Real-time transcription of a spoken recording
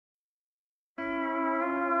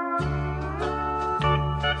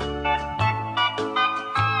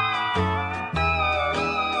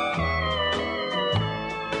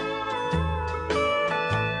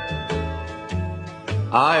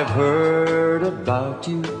I've heard about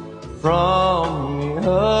you from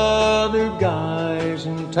the other guys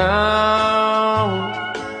in town.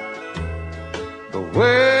 The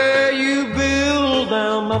way you build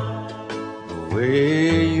them up, the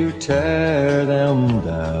way you tear them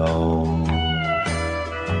down,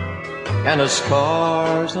 and the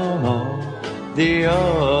scars on all the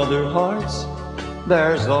other hearts,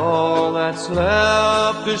 there's all that's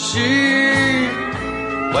left to see.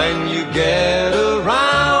 When you get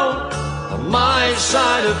around my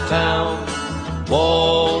side of town,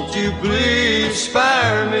 won't you please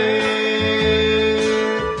spare me?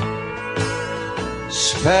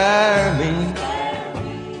 Spare me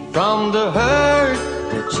from the hurt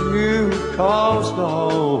that you caused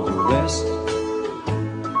all the rest.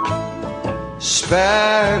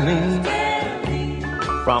 Spare me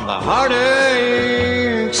from the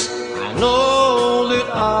heartaches I know that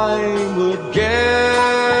I would get.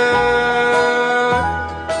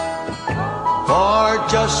 For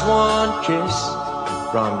just one kiss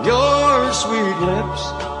from your sweet lips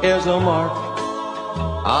is a mark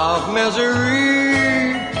of misery.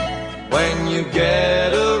 When you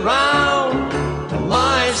get around to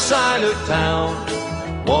my side of town,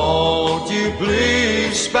 won't you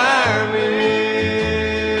please spare me?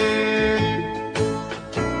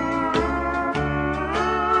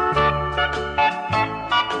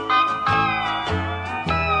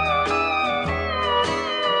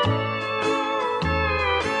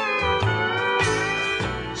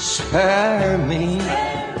 Spare me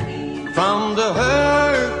from the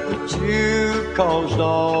hurt that you caused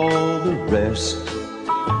all the rest.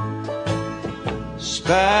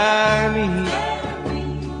 Spare me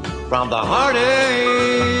from the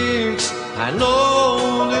heartaches I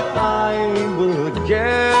know that I would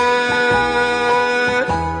get.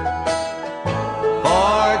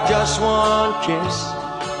 For just one kiss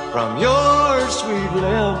from your sweet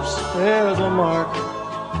lips, there's a mark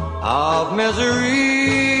of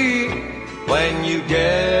misery. When you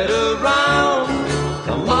get around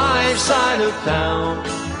to my side of town,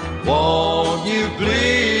 won't you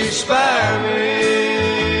please spare me?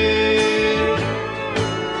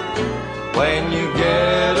 When you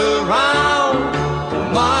get around to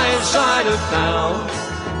my side of town,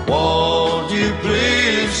 won't you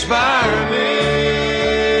please spare me?